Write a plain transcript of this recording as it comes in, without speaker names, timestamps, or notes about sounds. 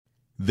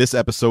This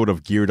episode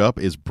of Geared Up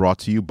is brought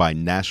to you by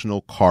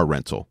National Car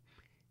Rental.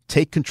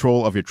 Take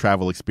control of your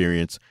travel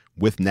experience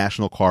with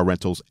National Car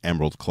Rental's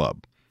Emerald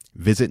Club.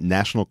 Visit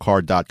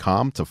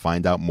nationalcar.com to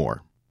find out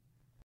more.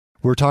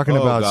 We're talking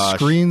about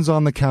screens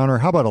on the counter.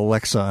 How about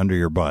Alexa under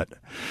your butt?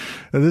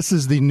 This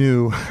is the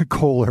new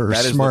Kohler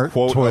smart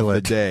quote toilet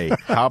of the day.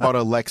 How about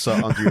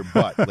Alexa under your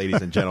butt, ladies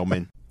and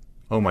gentlemen?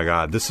 Oh my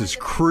God, this is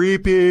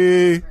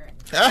creepy.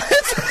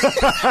 It's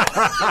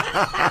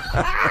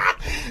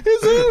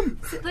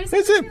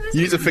him.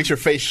 You need to fix your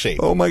face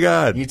shape. Oh my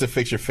God. You need to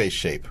fix your face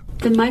shape.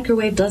 The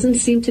microwave doesn't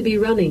seem to be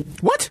running.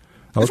 What?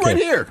 It's right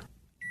here.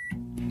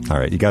 All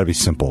right, you got to be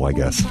simple, I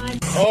guess.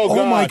 Oh, God.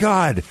 Oh my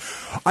God.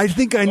 I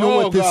think I know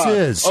what this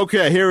is.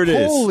 Okay, here it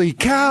is. Holy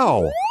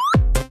cow.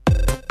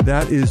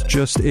 That is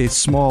just a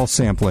small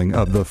sampling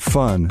of the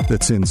fun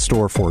that's in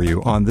store for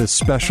you on this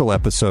special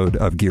episode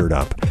of Geared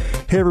Up.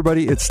 Hey,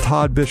 everybody, it's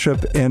Todd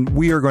Bishop, and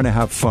we are going to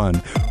have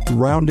fun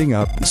rounding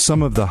up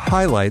some of the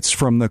highlights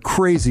from the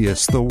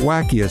craziest, the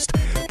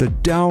wackiest, the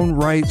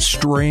downright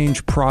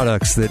strange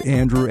products that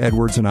Andrew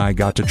Edwards and I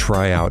got to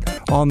try out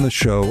on the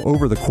show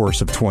over the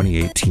course of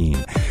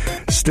 2018.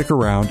 Stick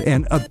around,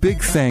 and a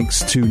big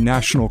thanks to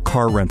National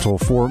Car Rental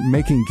for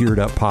making Geared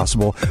Up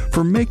possible,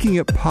 for making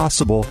it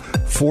possible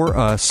for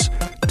us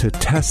to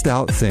test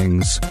out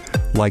things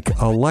like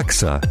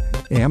Alexa,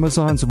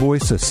 Amazon's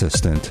voice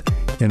assistant,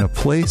 in a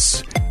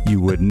place you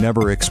would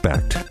never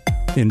expect.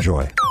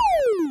 Enjoy.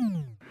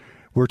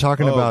 We're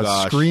talking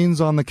about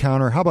screens on the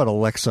counter. How about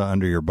Alexa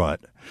under your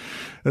butt?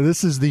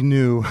 This is the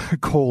new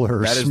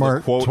Kohler smart toilet. That is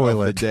the quote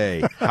toilet of the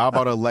day. How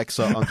about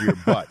Alexa under your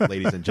butt,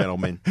 ladies and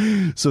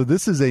gentlemen? So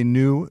this is a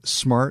new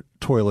smart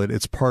toilet.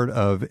 It's part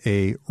of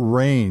a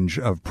range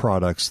of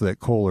products that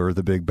Kohler,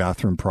 the big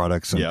bathroom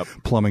products and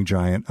plumbing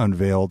giant,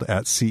 unveiled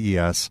at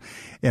CES.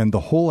 And the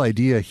whole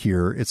idea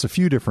here, it's a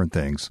few different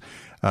things.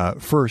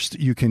 First,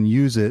 you can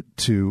use it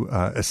to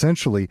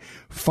essentially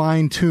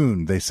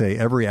fine-tune, they say,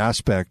 every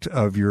aspect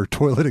of your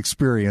toilet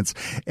experience.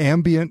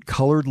 Ambient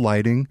colored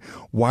lighting,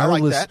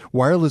 wireless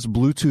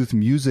Bluetooth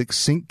music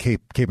sync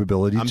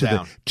capability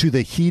to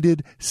the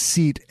heated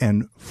seat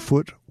and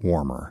foot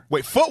warmer.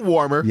 Wait, foot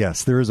warmer?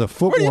 Yes, there is a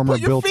foot warmer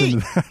built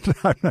into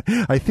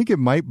that. I think it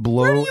might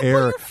blow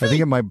air. I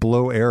think it might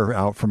blow air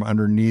out from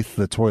underneath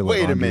the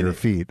toilet onto your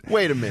feet.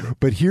 Wait a minute.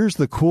 But here's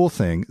the cool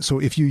thing. So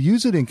if you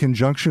use it in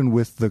conjunction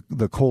with the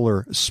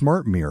Kohler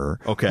smart mirror,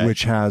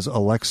 which has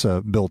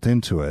Alexa built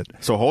into it.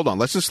 So hold on,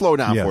 let's just slow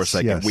down for a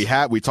second.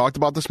 Yes. We talked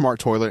about the smart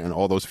toilet and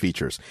all those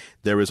features.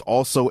 There is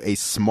also a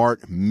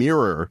smart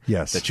mirror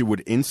that you would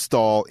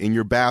install in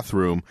your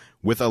bathroom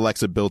with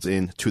Alexa built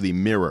in to the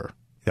mirror.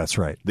 That's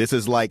right. This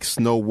is like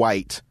Snow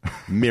White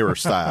mirror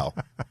style.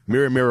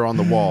 Mirror on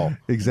the wall.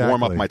 Exactly.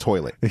 Warm up my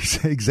toilet.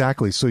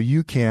 Exactly. So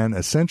you can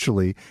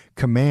essentially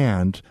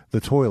command the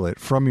toilet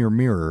from your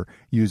mirror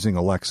using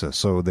Alexa.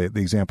 So the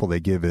example they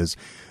give is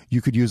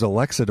you could use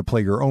Alexa to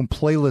play your own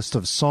playlist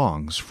of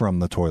songs from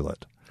the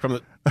toilet.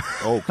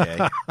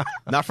 Okay.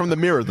 Not from the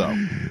mirror, though.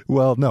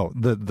 Well, no.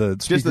 The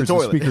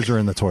speakers are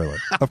in the toilet.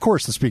 Of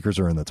course the speakers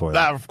are in the toilet.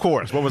 Of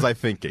course. What was I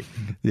thinking?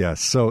 Yes.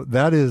 So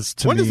that is,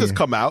 to me... When does this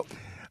come out?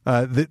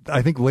 I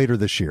think later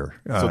this year.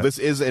 So this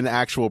is an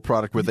actual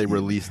product with a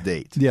release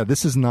date. Yeah,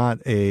 this is not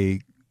a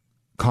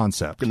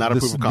concept. Not a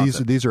proof of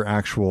concept. These are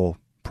actual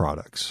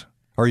products.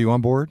 Are you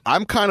on board?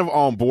 I'm kind of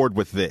on board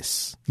with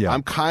this. Yeah.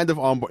 I'm kind of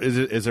on board.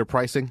 Is there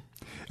pricing?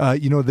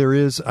 There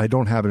is. I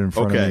don't have it in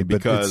front of me,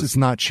 but it's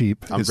not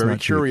cheap. I'm very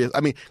curious. Cheap.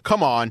 I mean,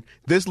 come on.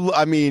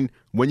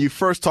 When you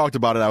first talked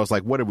about it, I was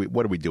like, what are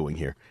we doing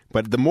here?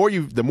 But the more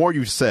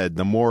you said,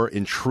 the more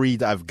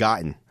intrigued I've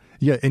gotten.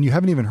 Yeah, and you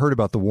haven't even heard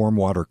about the warm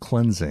water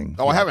cleansing.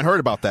 Oh, I haven't heard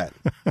about that.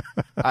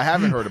 I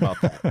haven't heard about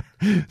that.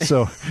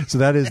 So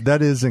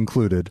that is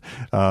included.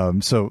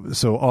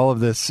 So all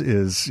of this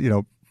is,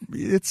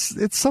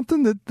 it's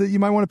something that you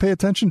might want to pay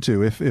attention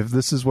to if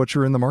this is what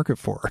you're in the market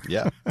for.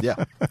 Yeah.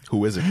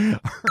 Who isn't?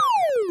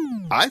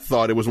 I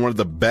thought it was one of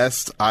the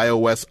best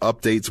iOS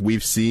updates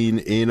we've seen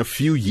in a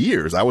few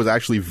years. I was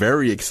actually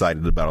very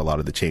excited about a lot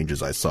of the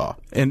changes I saw.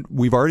 And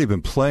we've already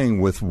been playing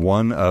with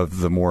one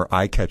of the more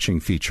eye-catching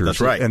features.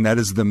 That's right. And that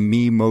is the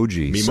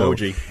Memoji.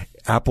 Memoji. So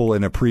Apple,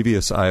 in a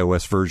previous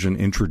iOS version,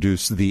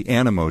 introduced the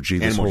Animoji.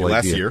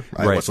 Last year,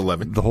 iOS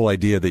 11. The whole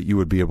idea that you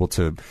would be able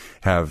to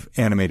have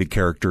animated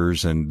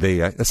characters, and they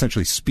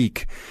essentially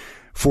speak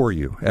for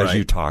you as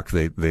you talk.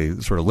 They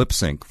sort of lip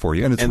sync for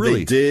you, and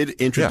they did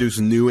introduce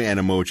new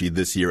Animoji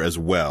this year as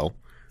well.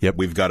 Yep,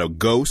 we've got a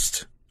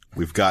ghost,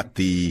 we've got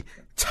the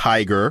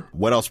tiger.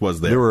 What else was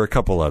there? There were a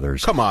couple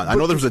others. Come on, I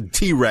know there was a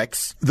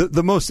T-Rex.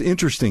 The most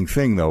interesting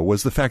thing, though,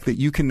 was the fact that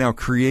you can now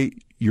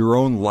create your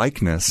own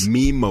likeness.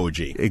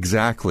 Memoji.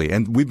 Exactly,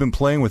 and we've been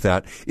playing with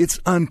that. It's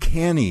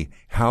uncanny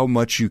how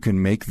much you can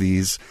make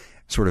these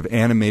sort of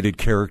animated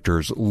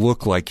characters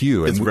look like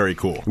you. It's very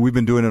cool. We've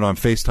been doing it on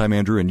FaceTime,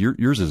 Andrew, and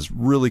yours is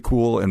really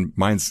cool, and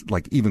mine's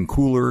like even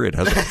cooler. It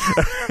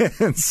has,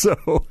 and so.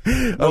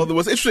 Well,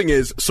 what's interesting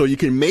is, so you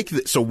can make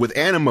so with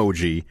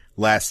Animoji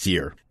last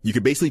year, you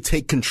could basically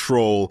take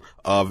control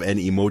of an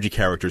emoji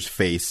character's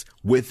face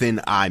within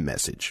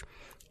iMessage.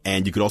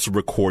 And you could also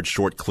record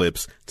short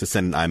clips to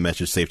send an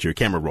iMessage saved to your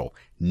camera roll.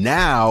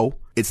 Now,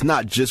 it's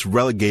not just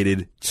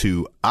relegated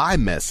to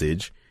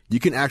iMessage. You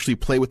can actually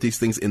play with these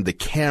things in the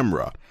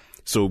camera.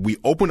 So we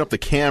open up the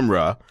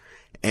camera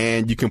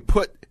and you can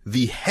put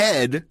the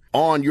head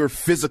on your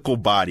physical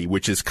body,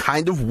 which is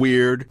kind of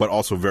weird, but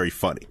also very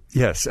funny.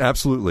 Yes,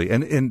 absolutely.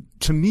 And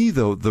to me,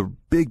 though, the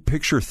big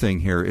picture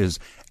thing here is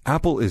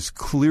Apple is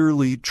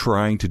clearly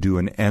trying to do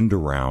an end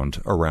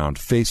around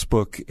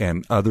Facebook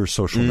and other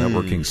social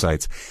networking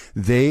sites.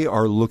 They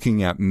are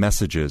looking at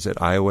messages, at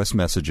iOS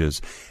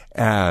messages,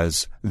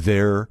 as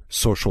their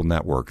social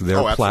network,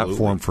 their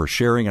platform for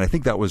sharing. And I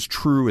think that was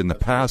true in the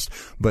past,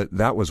 but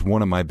that was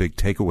one of my big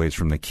takeaways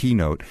from the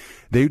keynote.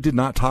 They did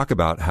not talk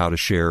about how to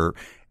share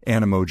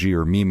Animoji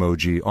or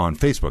Memoji on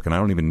Facebook, and I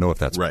don't even know if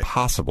that's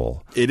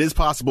possible. It is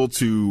possible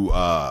to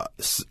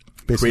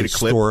basically create a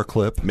clip, store a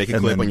clip, make a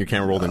clip on your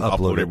camera roll, and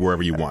upload it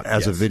wherever you want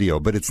as a video.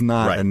 But it's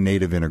not a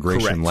native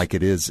integration like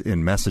it is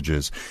in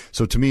Messages.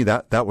 So to me,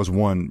 that was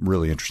one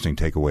really interesting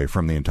takeaway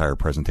from the entire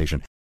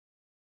presentation.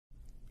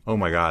 Oh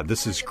my God,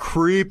 this is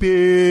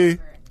creepy.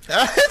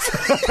 It's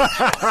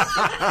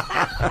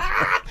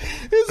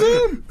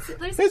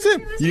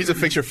him. You need to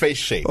fix your face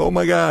shape. Oh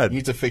my God. You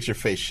need to fix your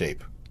face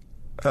shape.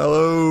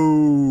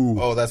 Hello.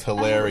 Oh, that's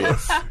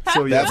hilarious.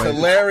 So that's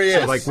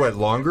hilarious. So like what,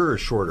 longer or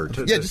shorter?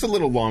 Yeah, just a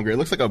little longer. It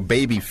looks like a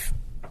baby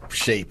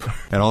shape.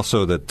 And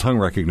also the tongue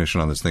recognition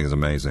on this thing is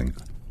amazing.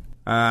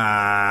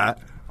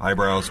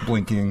 Eyebrows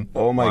blinking.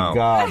 Oh my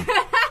God.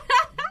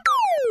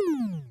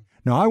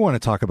 Now I want to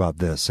talk about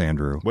this,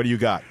 Andrew. What do you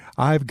got?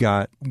 I've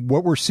got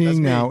what we're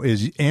seeing now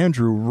is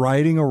Andrew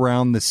riding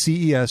around the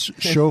CES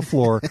show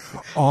floor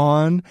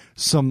on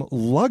some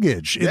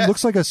luggage. It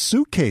looks like a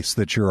suitcase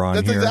that you're on.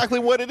 That's here. exactly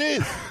what it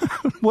is.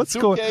 What's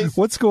going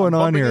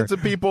on here? Into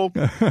people.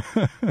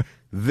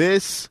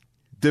 This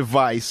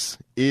device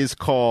is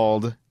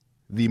called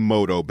the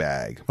Moto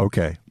Bag.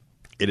 Okay.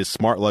 It is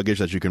smart luggage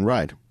that you can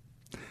ride.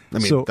 I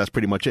mean, that's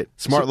pretty much it.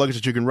 Smart luggage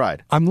that you can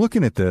ride. I'm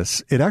looking at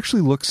this. It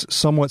actually looks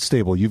somewhat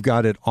stable. You've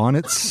got it on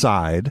its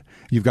side.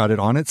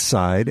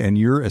 And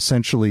you're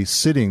essentially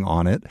sitting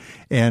on it,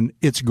 and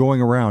it's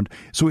going around.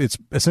 So it's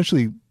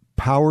essentially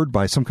powered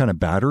by some kind of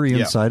battery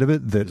inside of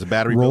it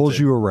that rolls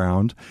you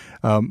around.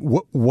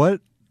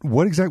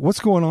 What's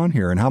going on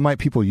here, and how might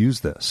people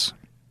use this?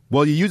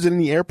 Well, you use it in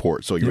the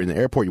airport. So you're in the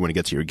airport. You want to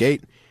get to your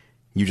gate.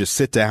 You just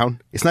sit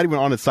down. It's not even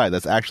on its side.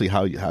 That's actually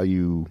how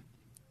you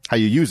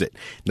use it.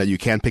 Now you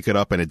can pick it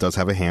up, and it does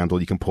have a handle.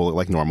 You can pull it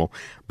like normal.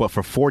 But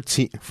for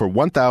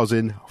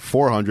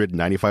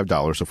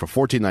 $1,495, so for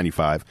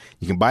 $1,495,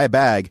 you can buy a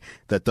bag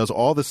that does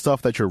all the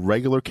stuff that your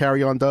regular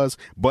carry-on does,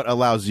 but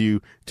allows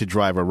you to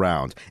drive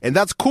around. And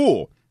that's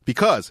cool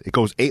because it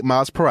goes 8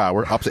 miles per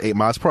hour, up to 8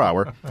 miles per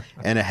hour,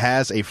 and it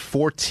has a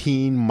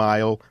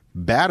 14-mile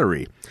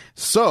battery.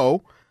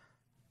 So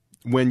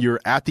when you're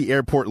at the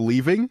airport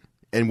leaving,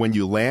 and when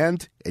you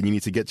land and you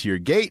need to get to your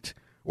gate,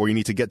 or you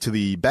need to get to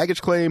the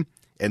baggage claim,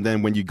 and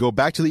then when you go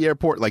back to the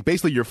airport, like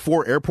basically your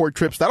 4 airport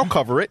trips, that'll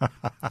cover it.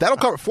 That'll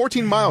cover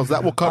 14 miles.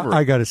 That will cover it.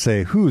 I got to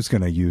say, who's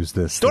going to use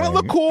this Don't thing? it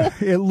look cool?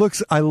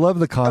 I love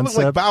the concept. It looks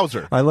like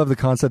Bowser. I love the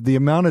concept. The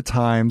amount of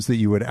times that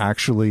you would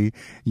actually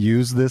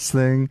use this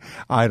thing,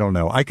 I don't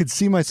know. I could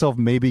see myself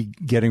maybe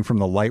getting from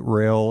the light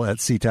rail at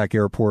SeaTac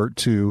Airport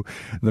to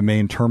the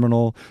main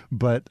terminal.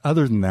 But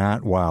other than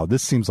that, wow,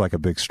 this seems like a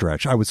big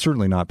stretch. I would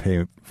certainly not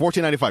pay.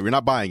 $14.95. You're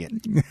not buying it.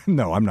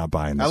 No, I'm not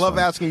buying this. I love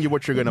asking you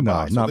what you're going to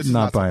buy. No,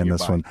 not buying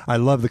this one. I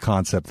love the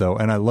concept, though,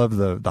 and I love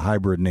the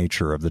hybrid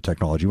nature of the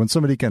technology. When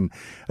somebody can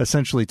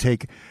essentially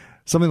take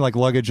something like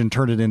luggage and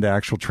turn it into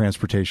actual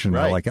transportation,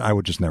 I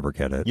would just never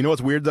get it. You know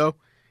what's weird, though?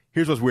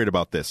 Here's what's weird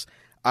about this.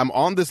 I'm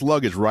on this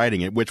luggage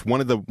riding it, which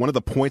one of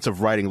the points of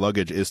riding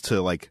luggage is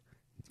to like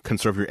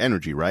conserve your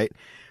energy, right?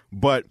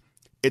 But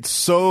it's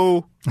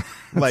so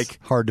like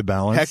hard to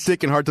balance,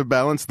 hectic and hard to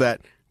balance that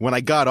when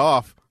I got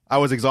off, I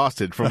was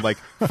exhausted from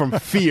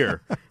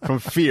fear. From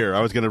fear,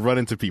 I was going to run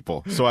into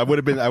people. So I would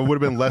have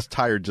been less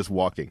tired just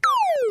walking.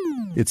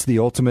 It's the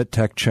ultimate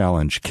tech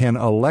challenge. Can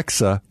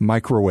Alexa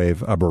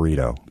microwave a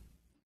burrito?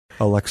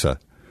 Alexa,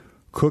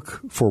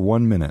 cook for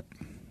 1 minute.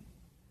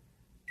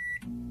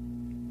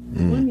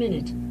 1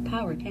 minute.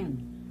 Power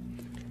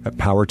 10. At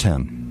power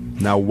 10.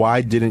 Now,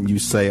 why didn't you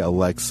say,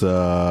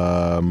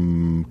 Alexa,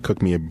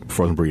 cook me a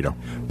frozen burrito?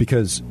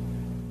 Because,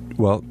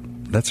 well,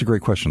 that's a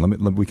great question.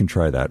 We can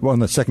try that. Well, on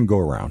the second go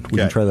around, we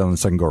can try that on the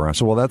second go around.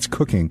 So while that's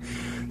cooking,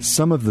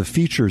 some of the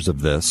features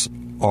of this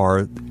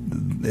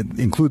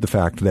include the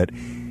fact that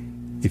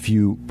if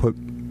you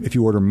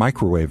order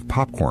microwave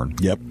popcorn,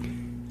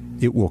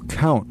 it will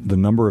count the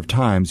number of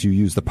times you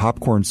use the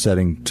popcorn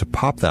setting to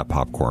pop that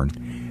popcorn,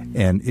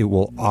 and it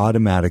will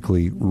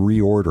automatically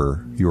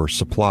reorder your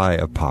supply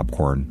of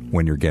popcorn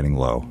when you're getting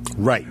low.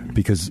 Right.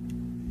 Because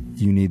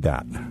you need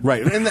that.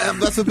 Right. And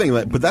that's the thing.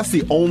 But that's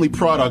the only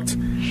product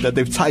that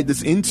they've tied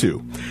this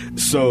into.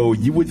 So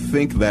you would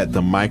think that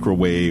the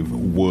microwave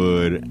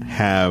would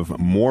have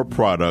more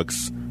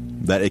products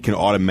that it can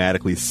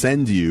automatically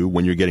send you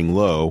when you're getting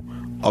low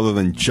other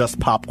than just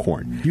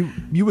popcorn.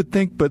 You would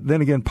think, but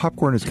then again,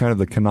 popcorn is kind of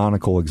the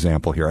canonical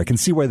example here. I can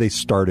see why they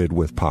started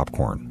with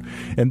popcorn.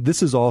 And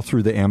this is all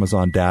through the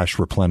Amazon Dash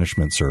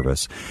replenishment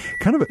service.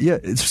 Kind of,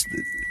 it's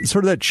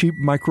sort of that cheap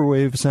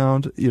microwave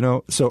sound, you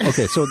know? So,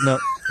 okay, so now,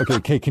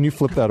 okay, can you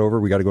flip that over?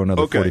 We got to go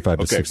another 45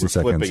 to 60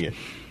 seconds. Flipping it.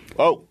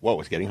 Oh, whoa,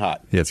 it's getting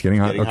hot. Yeah, it's getting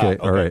hot. Okay,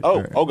 all right.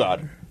 Oh,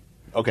 God.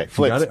 Okay,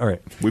 flipped. Got it? All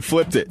right. We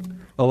flipped it.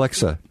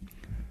 Alexa,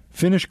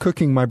 finish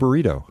cooking my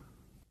burrito.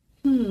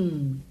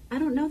 I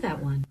don't know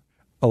that one.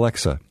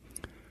 Alexa,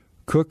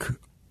 cook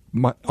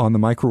on the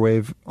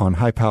microwave on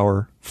high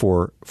power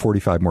for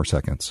 45 more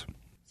seconds.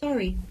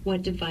 Sorry,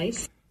 what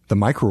device? The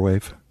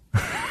microwave.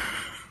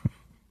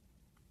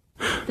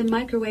 The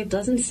microwave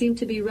doesn't seem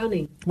to be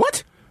running.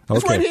 What?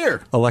 It's right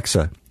here.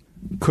 Alexa,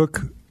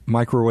 cook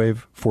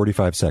microwave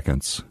 45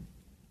 seconds.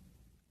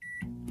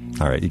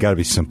 All right, you got to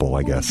be simple,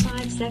 I guess.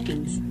 5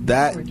 seconds.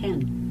 That Or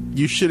 10.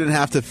 You shouldn't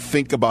have to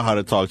think about how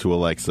to talk to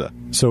Alexa.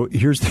 So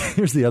here's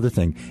the other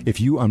thing. If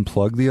you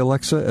unplug the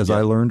Alexa, as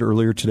I learned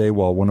earlier today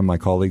while one of my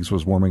colleagues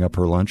was warming up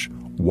her lunch,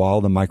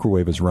 while the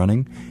microwave is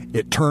running,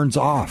 it turns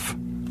off.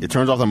 It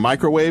turns off the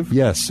microwave?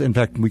 Yes. In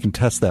fact, we can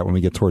test that when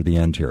we get toward the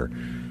end here.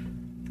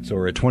 So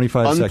we're at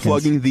 25 seconds.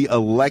 Unplugging the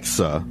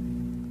Alexa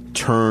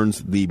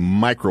turns the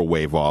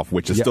microwave off,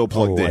 which is still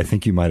plugged in. I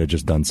think you might have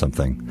just done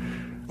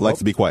something.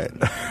 Alexa, be quiet.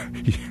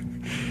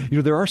 You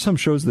know, there are some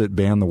shows that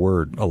ban the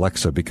word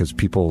Alexa because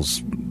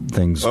people's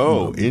things,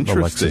 interesting.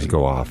 Alexas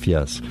go off,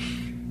 yes.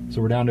 So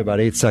we're down to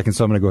about 8 seconds,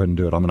 so I'm going to go ahead and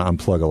do it. I'm going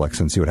to unplug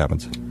Alexa and see what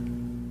happens.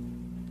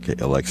 Okay,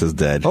 Alexa's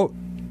dead. Oh,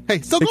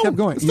 hey, still it going. kept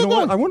going. You know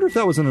what? I wonder if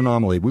that was an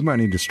anomaly. We might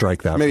need to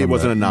strike that. Maybe it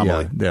was an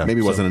anomaly. Yeah,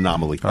 Maybe it was an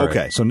anomaly. Okay.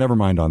 Right, so never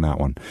mind on that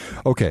one.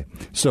 Okay,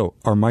 so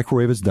our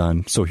microwave is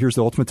done. So here's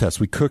the ultimate test.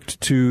 We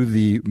cooked to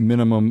the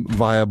minimum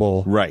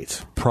viable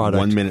product.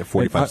 1 minute,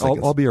 45 seconds.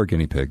 I'll be our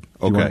guiney pig.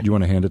 Okay. Do you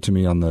want to hand it to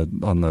me on the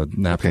napkin Okay,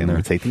 there? I'm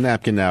going to take the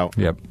napkin out.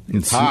 Yep.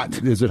 It's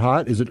hot. Is it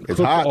hot? Is it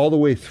cooked hot. all the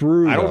way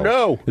through? I don't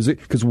know. Is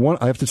it? Because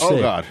I have to say,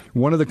 God.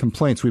 one of the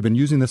complaints, we've been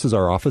using this as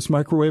our office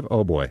microwave.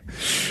 Oh, boy.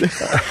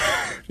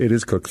 It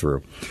is cooked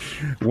through.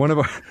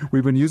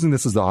 We've been using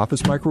this as the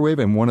office microwave,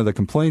 and one of the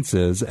complaints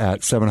is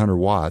at 700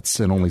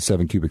 watts and only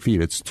 7 cubic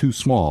feet, it's too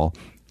small,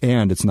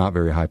 and it's not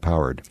very high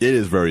powered. It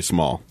is very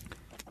small.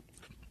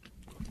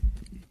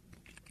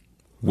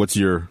 What's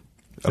your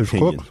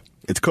opinion? Cooked.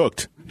 It's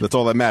cooked. That's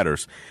all that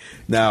matters.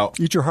 Now,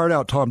 Eat your heart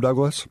out, Tom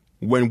Douglas.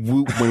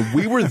 when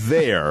we were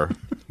there,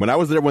 when I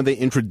was there, when they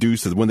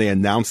introduced it, when they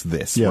announced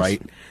this, Yes.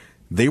 right?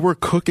 They were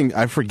cooking.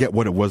 I forget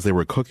what it was they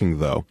were cooking,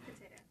 though.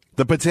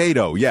 The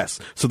potato, yes.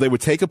 So they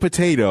would take a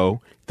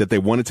potato that they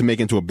wanted to make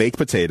into a baked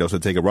potato. So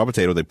they take a raw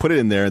potato, they put it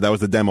in there. That was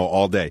the demo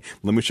all day.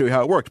 Let me show you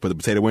how it worked. Put the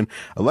potato in.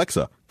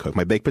 Alexa, cook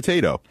my baked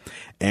potato,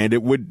 and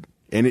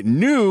it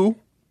knew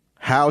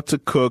how to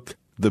cook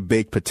the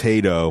baked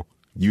potato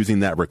using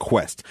that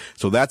request.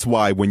 So that's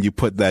why when you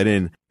put that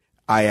in,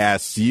 I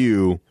asked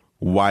you,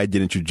 why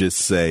didn't you just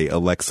say,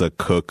 Alexa,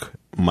 cook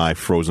my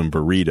frozen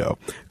burrito?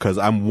 Because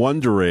I'm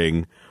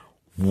wondering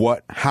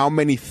how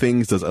many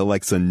things does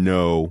Alexa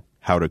know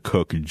how to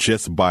cook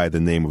just by the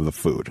name of the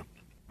food?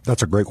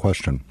 That's a great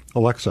question.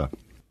 Alexa,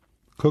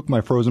 cook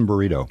my frozen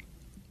burrito.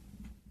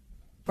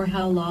 For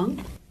how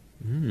long?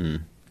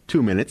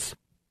 2 minutes.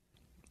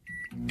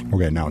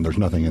 Okay, now there's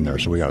nothing in there,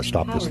 so we got to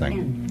stop this Power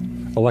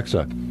thing.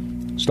 Alexa,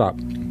 stop.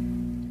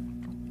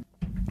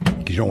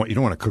 You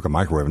don't want to cook a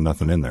microwave with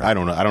nothing in there. I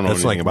don't know.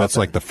 That's anything about that's that.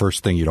 like the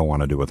first thing you don't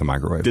want to do with a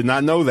microwave. Did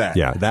not know that.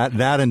 Yeah,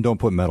 that and don't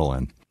put metal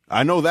in.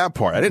 I know that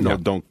part. I didn't know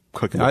don't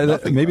cook it with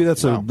nothing. Maybe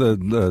that's Wow.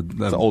 the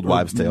an old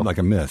wives' tale. like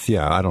a myth.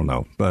 Yeah, I don't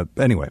know, but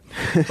anyway.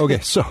 Okay,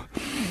 so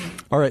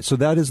all right, so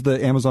that is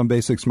the Amazon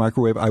Basics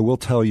microwave. I will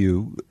tell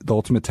you, the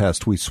ultimate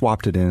test, we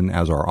swapped it in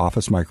as our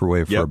office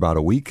microwave for about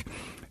a week,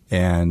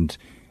 and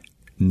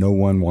no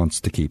one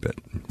wants to keep it.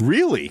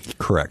 Really?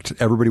 Correct.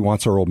 Everybody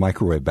wants our old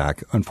microwave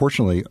back.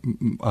 Unfortunately,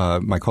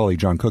 my colleague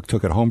John Cook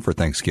took it home for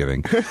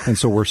Thanksgiving, and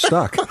so we're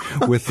stuck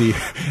with the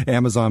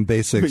Amazon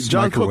Basics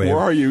John microwave. Cook,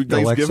 where are you?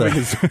 Thanksgiving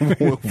is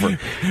over.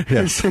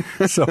 Yes.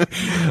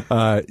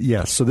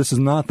 So this is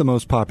not the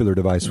most popular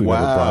device we've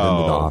ever brought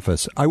into the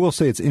office. I will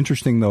say it's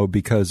interesting, though,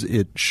 because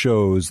it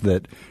shows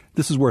that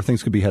this is where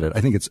things could be headed.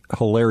 I think it's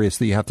hilarious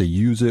that you have to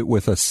use it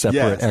with a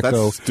separate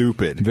Echo. That's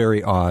stupid.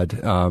 Very odd.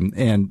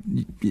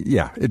 And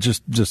yeah,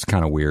 it's just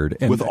kind of weird.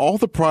 And with all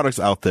the products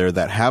out there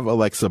that have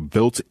Alexa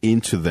built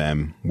into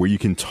them where you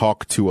can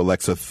talk to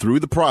Alexa through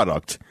the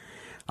product,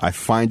 I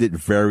find it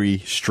very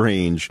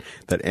strange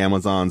that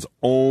Amazon's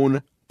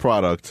own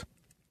product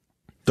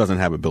doesn't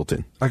have it built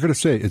in. I got to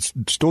say, it's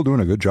still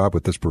doing a good job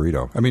with this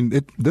burrito. I mean,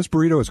 this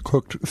burrito is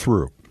cooked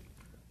through.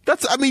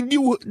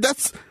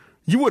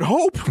 You would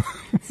hope.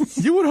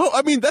 You would hope.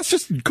 I mean, that's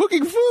just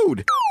cooking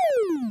food.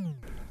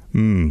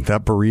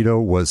 That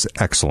burrito was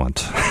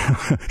excellent.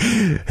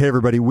 Hey,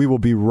 everybody, we will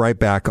be right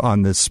back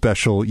on this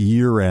special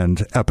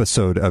year-end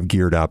episode of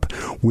Geared Up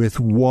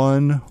with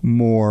one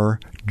more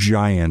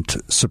giant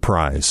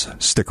surprise.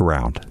 Stick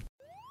around.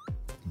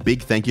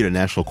 Big thank you to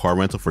National Car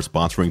Rental for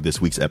sponsoring this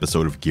week's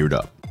episode of Geared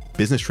Up.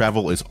 Business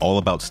travel is all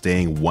about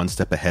staying one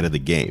step ahead of the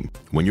game.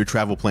 When your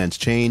travel plans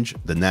change,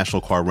 the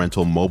National Car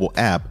Rental mobile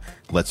app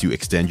lets you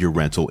extend your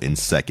rental in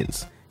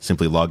seconds.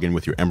 Simply log in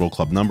with your Emerald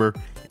Club number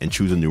and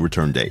choose a new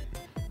return date.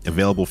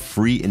 Available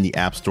free in the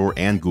App Store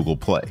and Google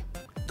Play.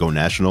 Go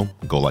national,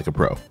 go like a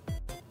pro.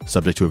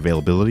 Subject to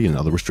availability and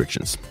other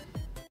restrictions.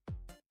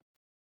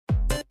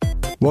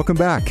 Welcome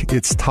back.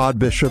 It's Todd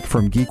Bishop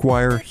from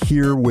GeekWire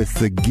here with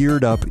the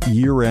Geared Up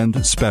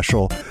year-end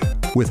special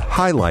with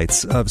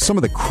highlights of some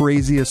of the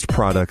craziest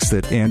products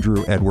that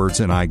Andrew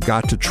Edwards and I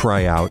got to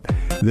try out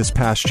this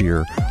past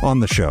year on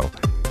the show.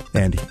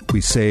 And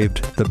we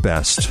saved the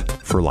best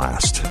for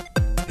last.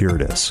 Here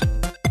it is.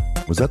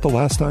 Was that the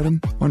last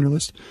item on your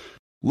list?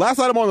 Last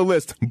item on the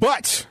list,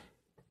 but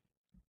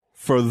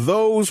for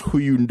those who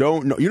you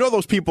don't know, you know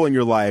those people in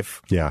your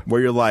life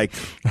where you're like,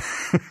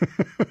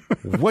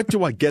 what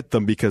do I get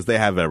them because they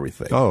have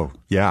everything? Oh,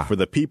 yeah. For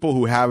the people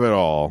who have it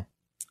all,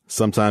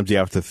 sometimes you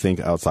have to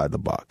think outside the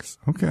box.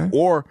 Okay.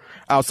 Or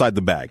outside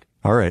the bag.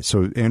 All right.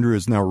 So Andrew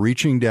is now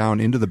reaching down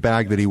into the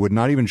bag that he would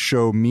not even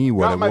show me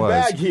what Got it my was.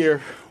 Bag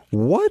here.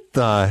 What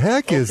the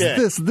heck is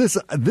this?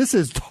 This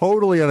is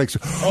totally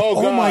unexpected.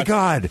 Oh my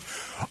God.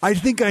 I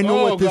think I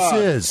know what this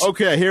is.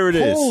 Okay, here it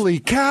is. Holy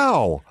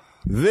cow.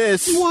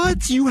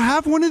 What? You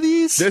have one of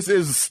these? This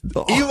is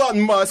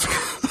Elon Musk.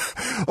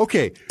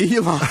 Okay.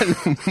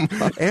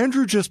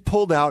 Andrew just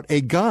pulled out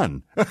a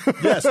gun.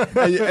 Yes.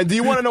 And do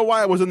you want to know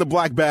why it was in the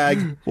black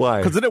bag? Why?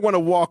 Because I didn't want to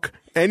walk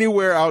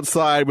anywhere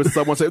outside with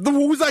someone saying,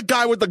 who's that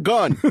guy with the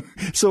gun?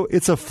 So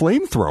it's a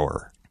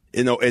flamethrower.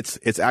 You know,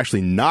 it's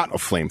actually not a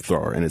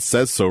flamethrower, and it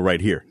says so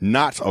right here.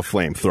 Not a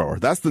flamethrower.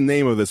 That's the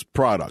name of this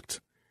product.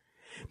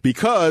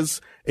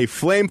 Because a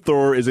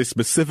flamethrower is a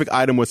specific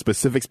item with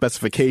specific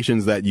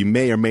specifications that you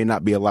may or may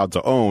not be allowed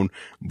to own,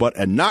 but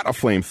not a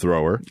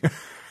flamethrower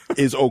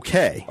is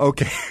okay.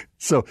 Okay.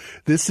 So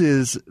this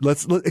is,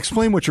 let's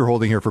explain what you're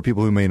holding here for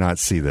people who may not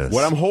see this.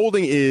 What I'm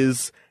holding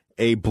is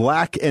a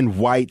black and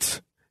white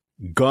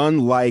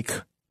gun-like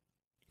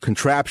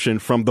contraption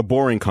from the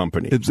Boring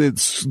Company. I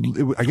guess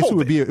it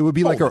would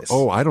be like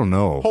I don't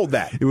know. Hold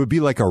that. It would be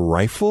like a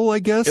rifle, I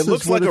guess. It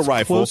looks like a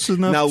rifle.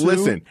 Now to.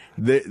 Listen,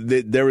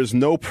 there is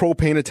no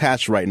propane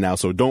attached right now,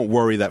 so don't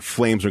worry that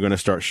flames are going to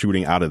start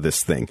shooting out of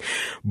this thing.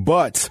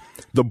 But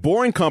the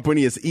Boring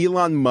Company is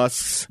Elon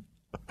Musk's,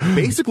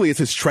 basically it's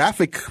his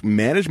traffic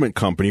management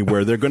company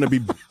where they're going to be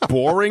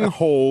boring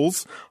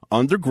holes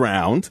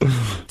underground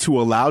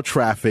to allow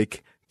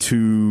traffic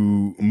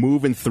to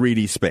move in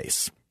 3D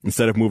space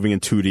instead of moving in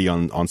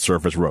 2D on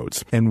surface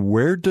roads. And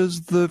where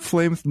does the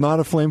not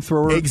a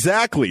flamethrower?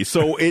 Exactly.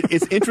 So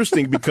it's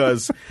interesting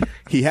because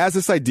he has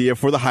this idea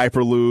for the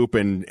Hyperloop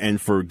and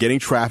for getting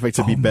traffic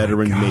to be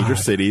better in major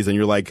cities. And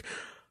you're like,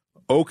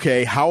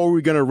 okay, how are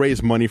we going to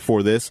raise money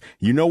for this?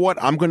 You know what?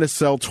 I'm going to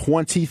sell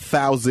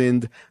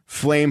 20,000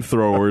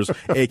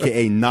 flamethrowers,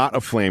 aka not a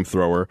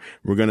flamethrower.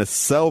 We're going to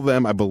sell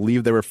them. I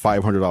believe they were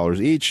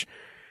 $500 each.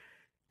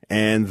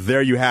 And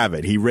there you have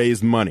it. He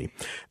raised money.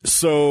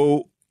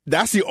 So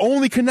that's the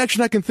only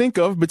connection I can think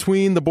of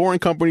between the Boring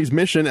Company's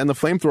mission and the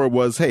flamethrower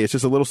was, hey, it's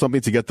just a little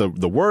something to get the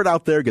word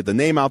out there, get the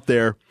name out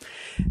there.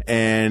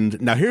 And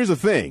now here's the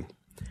thing.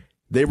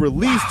 They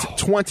released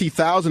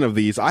 20,000 of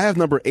these. I have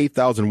number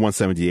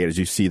 8,178, as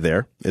you see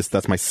there.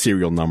 That's my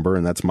serial number,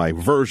 and that's my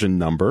version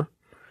number.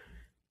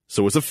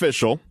 So it's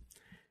official.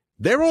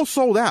 They're all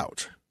sold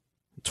out.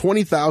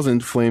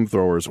 20,000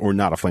 flamethrowers, or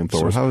not a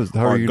flamethrower. So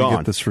how are you going to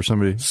get this for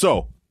somebody?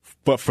 So,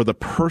 but for the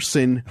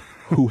person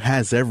who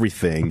has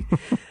everything,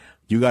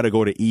 you got to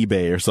go to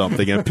eBay or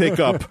something and pick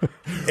up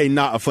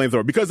not a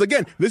flamethrower. Because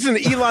again, this is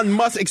an Elon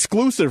Musk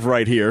exclusive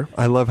right here.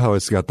 I love how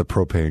it's got the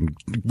propane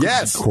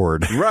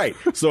cord. Right.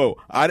 So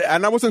I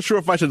wasn't sure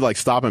if I should like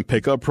stop and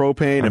pick up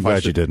propane. I'm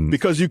glad you didn't.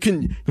 Because you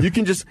can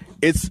just,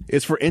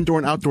 it's for indoor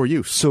and outdoor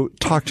use. So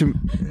talk to me.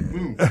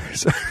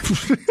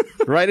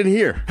 Right in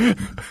here.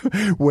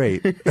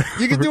 Wait.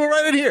 You can do it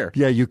right in here.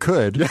 Yeah, you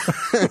could.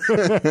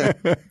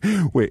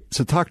 Wait,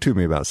 so talk to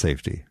me about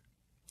safety.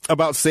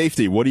 About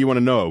safety, what do you want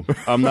to know?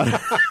 I'm not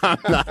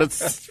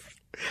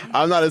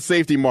a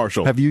safety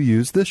marshal. Have you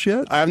used this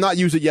yet? I have not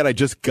used it yet. I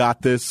just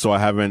got this, so I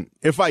haven't.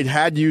 If I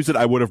had used it,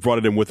 I would have brought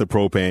it in with the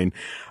propane.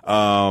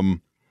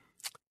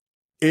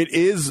 It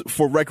is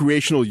for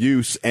recreational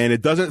use, and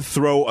it doesn't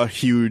throw a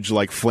huge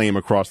like flame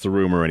across the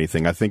room or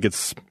anything. I think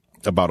it's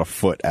about a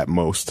foot at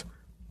most.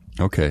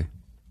 Okay.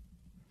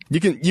 You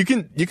can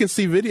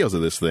see videos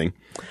of this thing,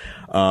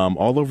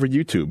 all over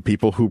YouTube,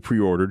 people who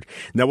pre-ordered.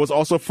 Now, what's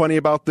also funny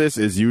about this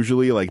is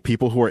usually like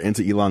people who are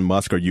into Elon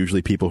Musk are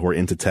usually people who are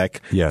into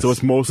tech. Yes. So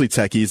it's mostly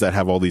techies that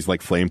have all these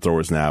like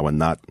flamethrowers now and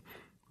not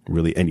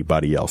really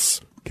anybody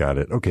else. Got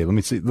it. Okay. Let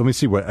me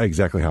see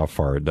exactly how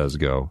far it does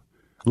go.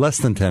 Less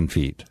than 10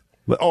 feet.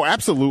 Oh,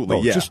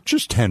 absolutely. Yeah.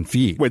 Just 10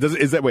 feet. Wait,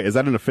 is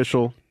that an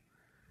official?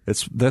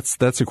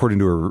 That's according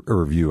to a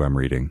review I'm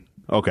reading.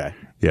 Okay.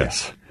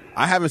 Yes. Yeah.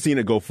 I haven't seen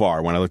it go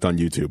far when I looked on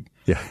YouTube.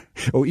 Yeah.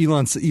 Oh,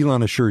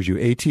 Elon assures you,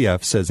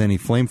 ATF says any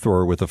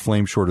flamethrower with a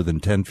flame shorter than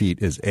 10 feet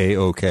is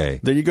A-OK.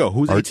 There you go.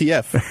 Who's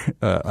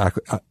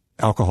ATF?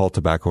 Alcohol,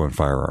 tobacco, and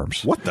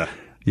firearms. What the?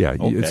 Yeah,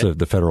 Okay. it's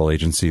the federal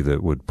agency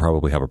that would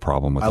probably have a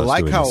problem with us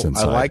doing this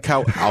inside. I like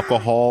how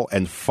alcohol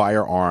and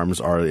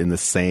firearms are in the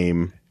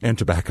same... And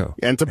tobacco.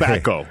 And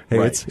tobacco. Hey,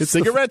 right. it's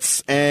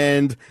cigarettes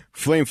and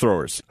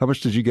flamethrowers. How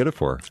much did you get it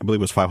for? I believe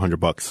it was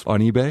 $500.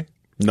 On eBay?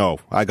 No,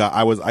 I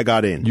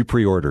got in. You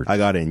pre-ordered. I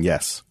got in,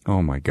 yes.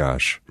 Oh my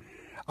gosh.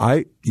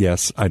 I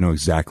know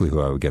exactly who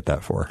I would get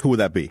that for. Who would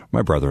that be?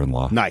 My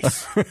brother-in-law.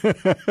 Nice.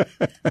 There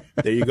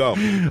you go.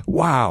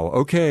 Wow.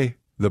 Okay.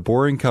 The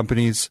Boring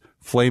Company's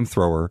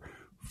flamethrower,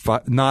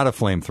 not a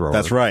flamethrower.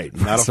 That's right.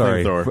 Not a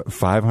flamethrower.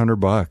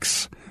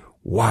 $500.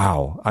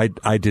 Wow.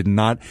 I did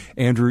not.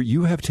 Andrew,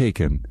 you have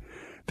taken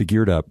the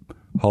Geared Up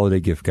Holiday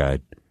Gift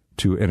Guide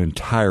to an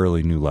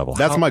entirely new level.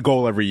 That's my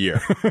goal every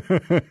year.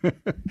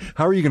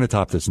 How are you going to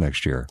top this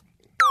next year?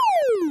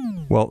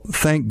 Well,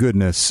 thank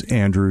goodness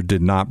Andrew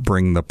did not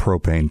bring the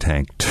propane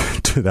tank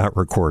to that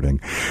recording.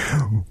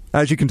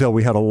 As you can tell,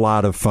 we had a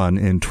lot of fun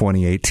in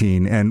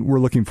 2018, and we're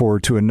looking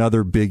forward to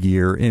another big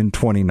year in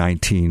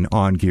 2019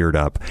 on Geared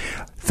Up.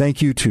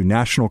 Thank you to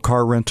National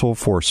Car Rental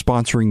for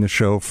sponsoring the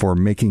show, for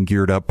making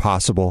Geared Up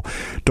possible.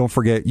 Don't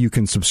forget, you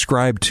can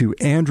subscribe to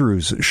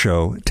Andrew's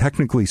show,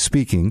 Technically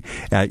Speaking,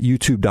 at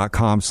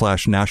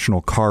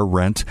youtube.com/National Car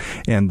Rent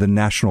and the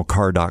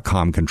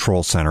nationalcar.com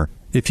Control Center.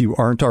 If you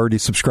aren't already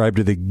subscribed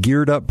to the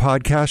Geared Up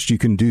podcast, you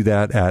can do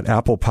that at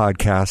Apple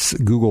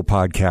Podcasts, Google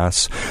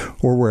Podcasts,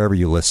 or wherever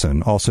you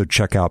listen. Also,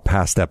 check out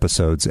past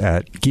episodes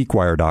at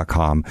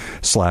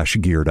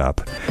geekwire.com/Geared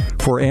Up.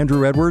 For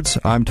Andrew Edwards,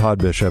 I'm Todd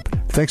Bishop.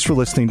 Thanks for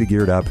listening to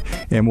Geared Up,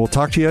 and we'll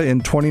talk to you in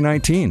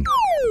 2019.